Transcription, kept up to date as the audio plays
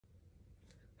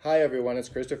Hi everyone, it's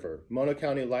Christopher, Mono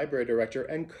County Library Director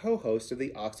and co-host of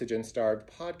the Oxygen Starved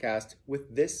podcast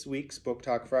with this week's Book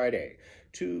Talk Friday.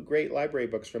 Two great library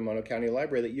books from Mono County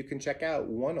Library that you can check out,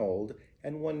 one old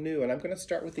and one new. And I'm going to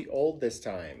start with the old this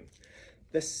time.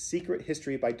 The Secret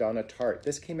History by Donna Tartt.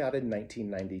 This came out in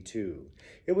 1992.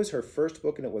 It was her first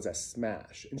book and it was a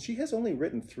smash. And she has only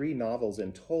written 3 novels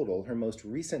in total, her most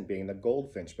recent being The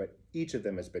Goldfinch, but each of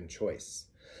them has been choice.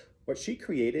 What she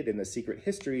created in The Secret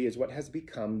History is what has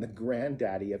become the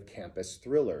granddaddy of campus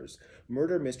thrillers,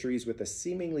 murder mysteries with a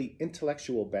seemingly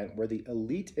intellectual bent where the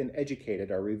elite and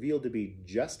educated are revealed to be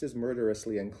just as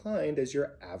murderously inclined as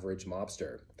your average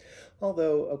mobster,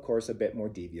 although, of course, a bit more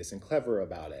devious and clever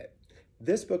about it.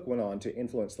 This book went on to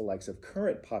influence the likes of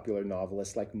current popular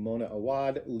novelists like Mona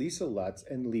Awad, Lisa Lutz,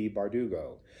 and Leigh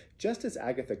Bardugo. Just as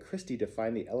Agatha Christie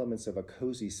defined the elements of a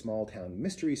cozy small-town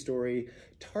mystery story,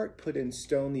 Tartt put in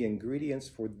stone the ingredients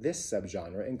for this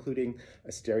subgenre, including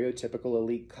a stereotypical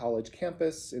elite college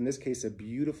campus, in this case a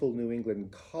beautiful New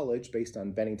England college based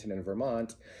on Bennington in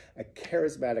Vermont, a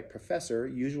charismatic professor,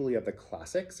 usually of the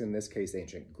classics, in this case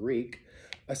ancient Greek,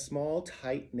 a small,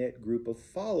 tight-knit group of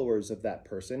followers of that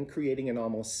person, creating an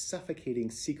almost suffocating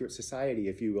secret society,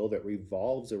 if you will, that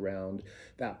revolves around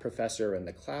that professor and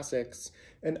the classics,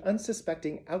 an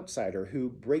unsuspecting outsider who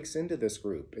breaks into this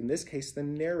group, in this case the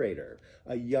narrator,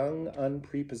 a young,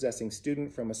 unprepossessing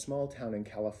student from a small town in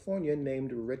California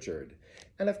named Richard.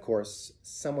 And of course,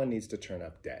 someone needs to turn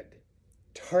up dead.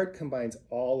 Tartt combines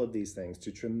all of these things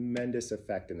to tremendous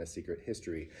effect in The Secret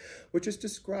History, which is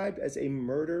described as a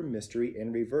murder mystery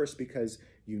in reverse because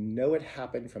you know it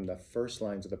happened from the first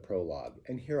lines of the prologue.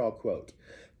 And here I'll quote,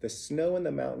 "The snow in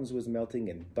the mountains was melting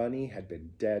and Bunny had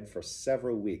been dead for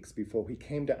several weeks before we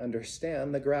came to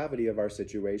understand the gravity of our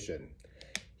situation."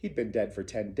 He'd been dead for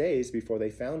 10 days before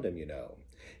they found him, you know.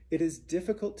 It is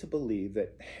difficult to believe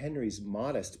that Henry's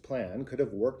modest plan could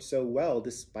have worked so well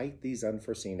despite these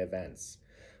unforeseen events.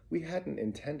 We hadn't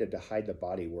intended to hide the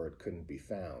body where it couldn't be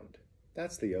found.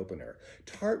 That's the opener.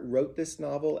 Tartt wrote this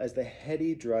novel as the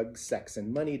heady drug, sex,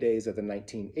 and money days of the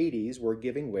 1980s were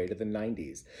giving way to the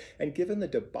 90s. And given the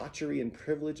debauchery and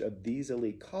privilege of these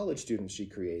elite college students she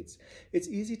creates, it's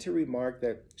easy to remark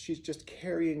that she's just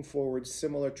carrying forward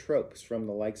similar tropes from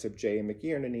the likes of J.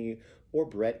 McInerney or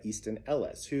Bret Easton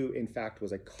Ellis, who in fact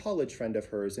was a college friend of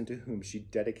hers and to whom she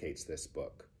dedicates this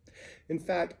book. In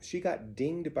fact, she got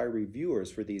dinged by reviewers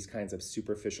for these kinds of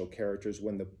superficial characters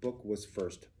when the book was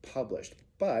first published,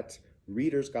 but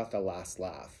readers got the last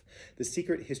laugh. The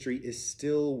Secret History is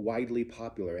still widely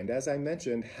popular and, as I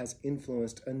mentioned, has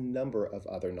influenced a number of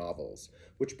other novels,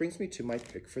 which brings me to my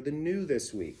pick for the new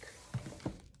this week.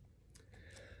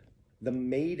 The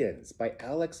Maidens by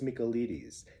Alex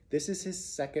Michaelides. This is his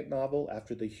second novel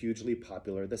after the hugely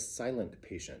popular The Silent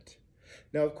Patient.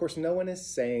 Now, of course, no one is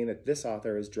saying that this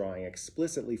author is drawing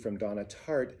explicitly from Donna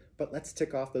Tartt, but let's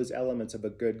tick off those elements of a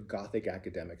good Gothic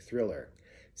academic thriller.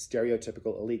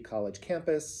 Stereotypical elite college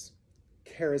campus,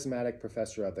 charismatic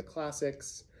professor of the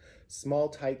classics, small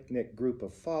tight-knit group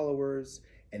of followers,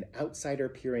 an outsider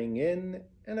peering in,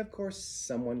 and of course,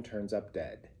 someone turns up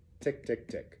dead. Tick, tick,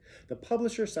 tick. The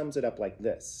publisher sums it up like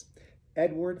this.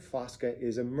 Edward Fosca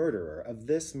is a murderer, of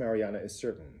this Mariana is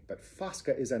certain, but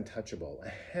Fosca is untouchable, a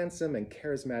handsome and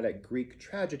charismatic Greek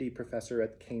tragedy professor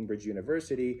at Cambridge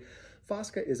University.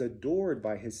 Fosca is adored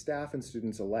by his staff and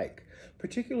students alike,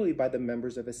 particularly by the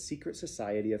members of a secret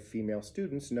society of female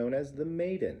students known as the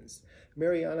Maidens.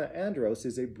 Mariana Andros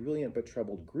is a brilliant but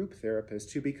troubled group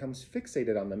therapist who becomes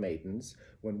fixated on the Maidens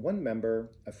when one member,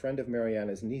 a friend of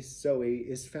Mariana's niece Zoe,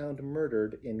 is found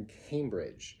murdered in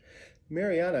Cambridge.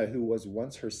 Mariana, who was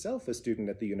once herself a student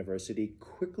at the university,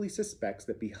 quickly suspects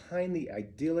that behind the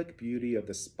idyllic beauty of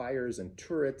the spires and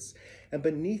turrets and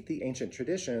beneath the ancient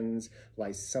traditions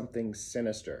lies something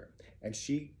sinister, and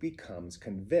she becomes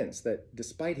convinced that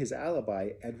despite his alibi,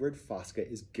 Edward Fosca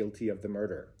is guilty of the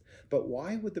murder. But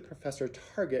why would the professor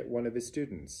target one of his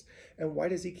students? And why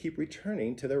does he keep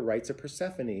returning to the rites of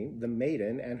Persephone, the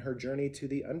maiden, and her journey to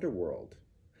the underworld?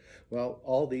 Well,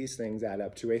 all these things add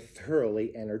up to a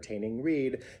thoroughly entertaining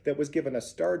read that was given a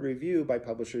starred review by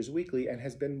Publishers Weekly and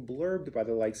has been blurbed by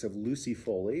the likes of Lucy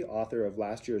Foley, author of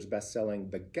last year's best-selling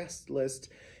The Guest List,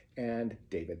 and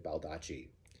David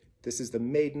Baldacci. This is The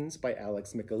Maidens by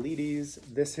Alex Michaelides.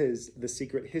 This is The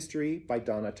Secret History by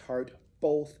Donna Tartt.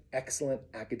 Both excellent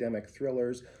academic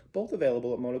thrillers, both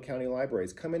available at Mono County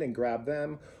Libraries. Come in and grab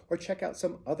them or check out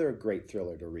some other great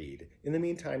thriller to read. In the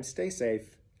meantime, stay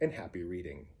safe and happy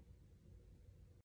reading.